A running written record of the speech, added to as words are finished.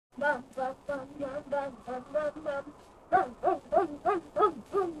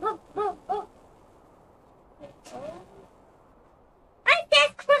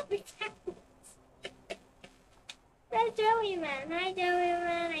that close. That's Joey Man. Hi, Joey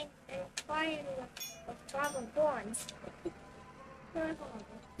Man. I'm flying with travel bonds. I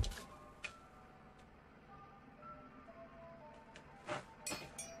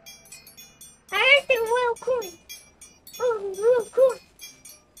heard the real cool. Oh, real cool.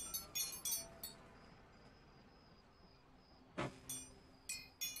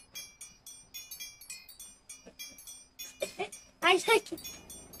 I like it.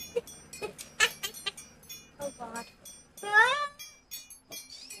 Oh God.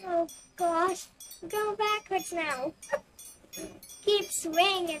 Oh gosh. I'm going backwards now. Keep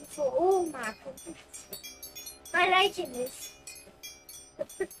swinging for all my goodness. I like this.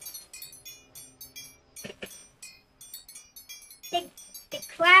 The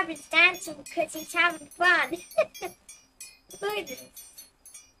crab is dancing because he's having fun. Look at this.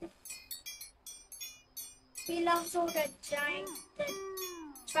 He loves all the giant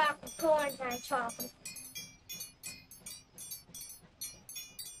chocolate corns and chocolate.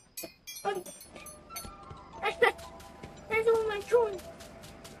 Oh. That's all my corns.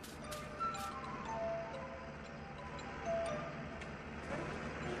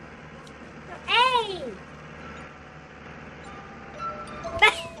 Hey!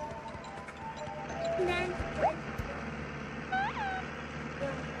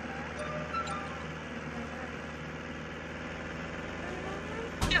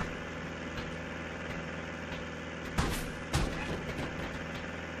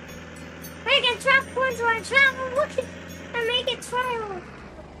 We can trap corns on travel. Look at and make it trial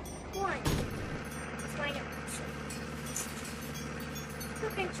corn. That's why I don't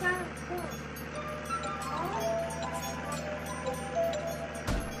look at trial corn.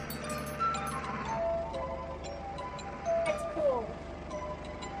 That's cool.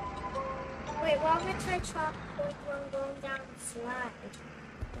 Wait, why would I try chocolate one going down the slide?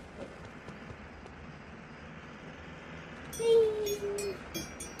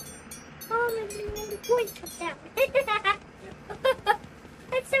 Oh, maybe the point comes down.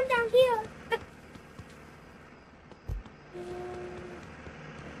 Let's come down here.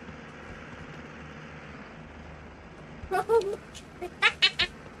 Oh.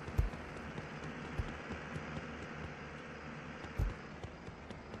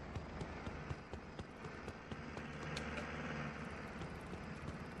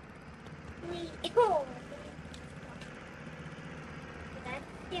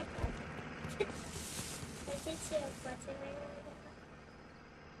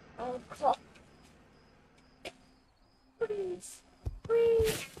 Oh, God. Please.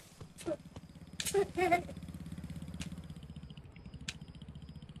 Please.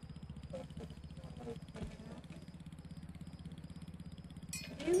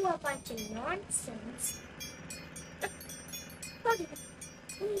 You are a bunch of nonsense. Please.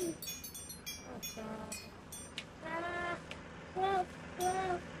 Oh, God. Whoa,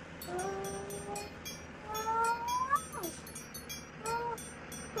 whoa, whoa.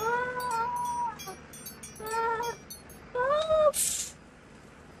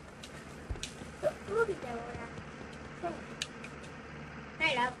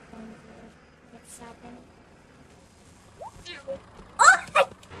 I love what's happening. Oh, I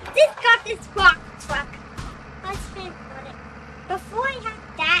just got this rock truck. Let's think about it. Before I had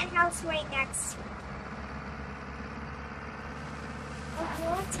that house right next to me.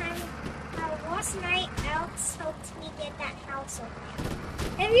 Last night, Alex helped me get that house open.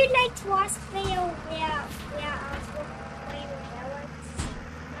 If you'd like to watch the video where I was playing with Alex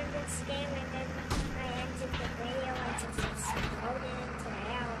on this game and then I ended the video and just exploded into the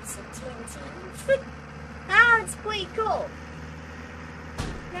house of TNT. Oh, it's pretty cool.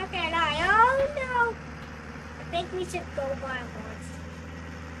 Not gonna lie. Oh no! I think we should go by it once.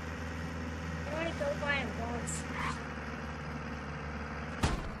 I want to go by it once.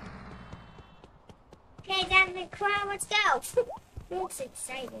 Okay, then the crowd, let's go. Looks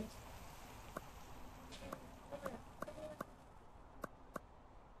excited.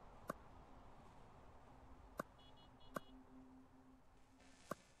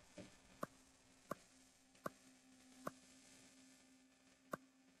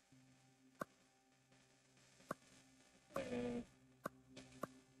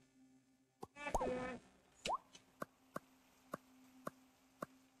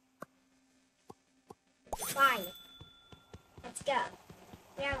 Fire. Let's go.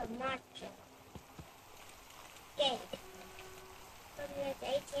 We have a monster. Okay. So there's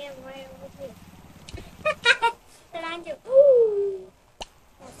ATM right over here. And I'm just, ooh.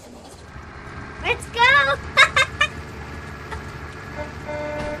 That's amazing. Let's go!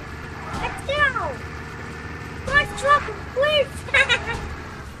 Let's go! Let's drop a cliff!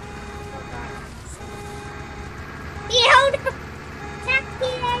 Hold up!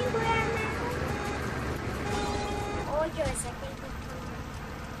 Taxi anywhere now! Oh, yes, I think we're coming.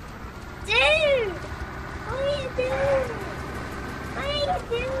 Dude! What are you doing? What are you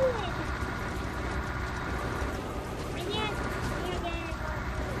doing?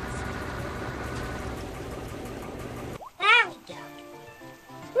 There we go.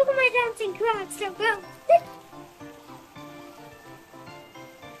 Look at my dancing crowd, so go.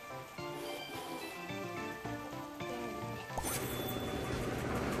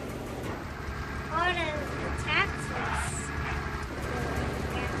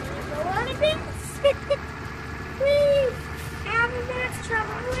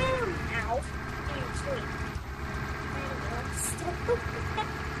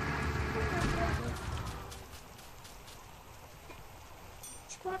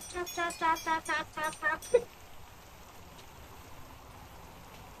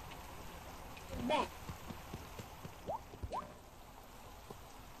 Back.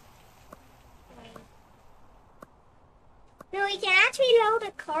 No, we can actually load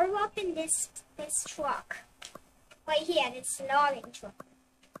a car up in this truck. Right here, this logging truck.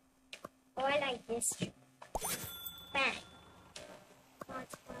 Oh, I like this truck. Bang.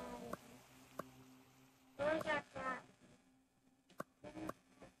 What's that?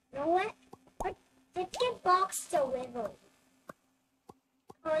 You know what? Let's get box delivered.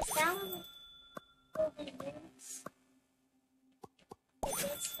 Cause that one will be used.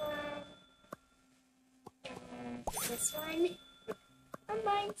 This one. And this one. I'm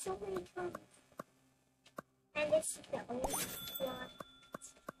buying so many cars. And this is the only truck.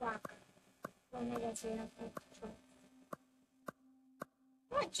 Oh my gosh, we don't have the truck.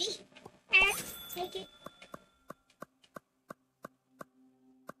 Oh, gee. Take it.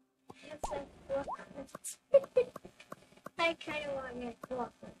 I kind of want to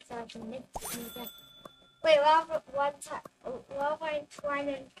walk so I can lift it. Wait, while I'm trying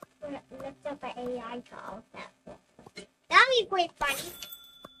to lift up an AI car, that'd be quite funny.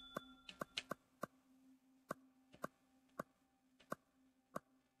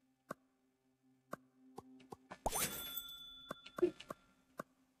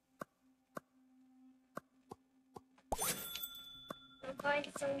 I'm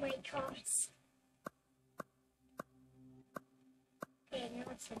buying so many cars. Okay, now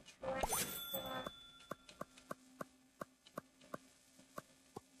it's a tractor.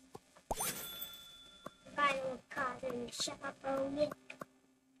 Buy little cars in the shop, oh yeah.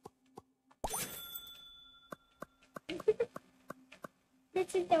 This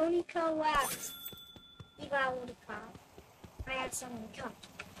is the only car left. You got all the cars. I have so many cars.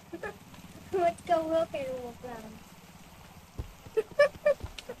 Let's go look at all of them.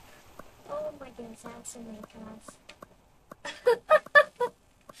 Oh my goodness, I have so many cars.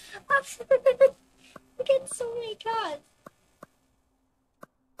 Look at so many cars.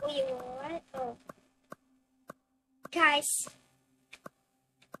 Wait, what? Oh. Guys,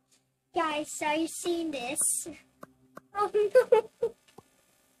 are you seeing this? Oh no.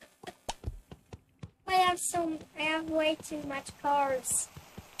 I have way too much cars.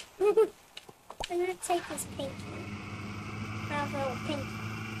 I'm gonna take this pink one. I have a little pink.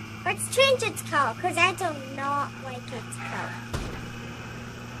 Let's change its color, because I do not like its color.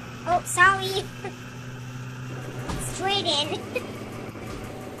 Oh, sorry. Straight in.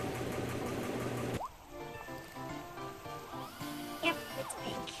 Yep, it's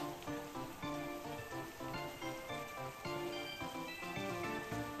pink.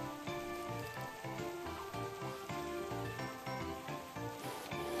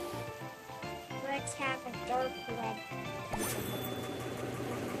 Let's have a dark red.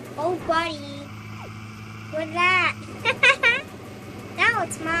 Oh, buddy. What's that? Now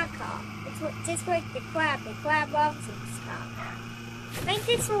it's my car. It's just like the crab. The crab loves its car. I think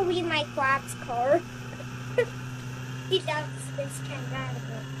this will be my crab's car. He loves this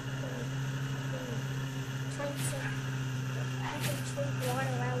convertible. I can drink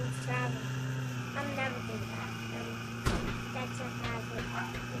water while he's traveling. I'm never doing that. That's a hazard.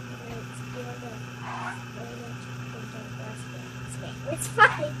 It's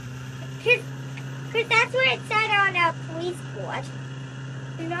funny. Because that's what it said on our police board.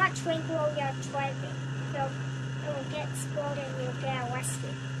 Do not drink while you're driving. So it will get spoiled and you'll get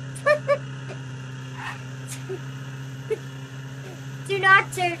arrested. Do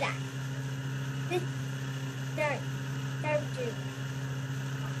not do that. Don't do it.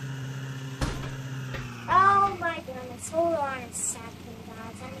 Oh my goodness. Hold on a second,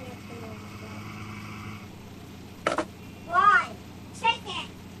 guys. I'm going to put it in again.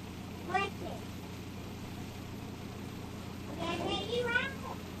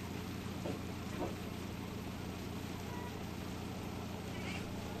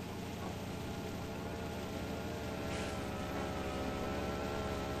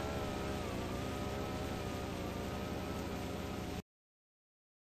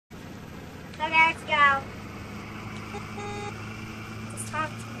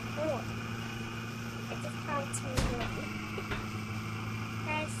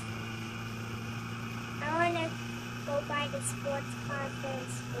 let's find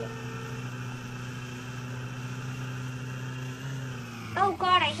this. Oh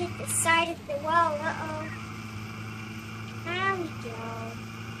god, I hit the side of the wall. Uh-oh. There we go.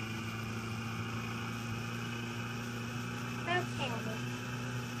 Okay.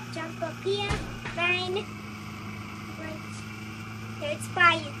 Jump up here. Fine. So it's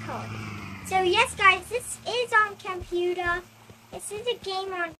by your code. So yes guys, this is on computer. This is a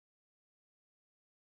game on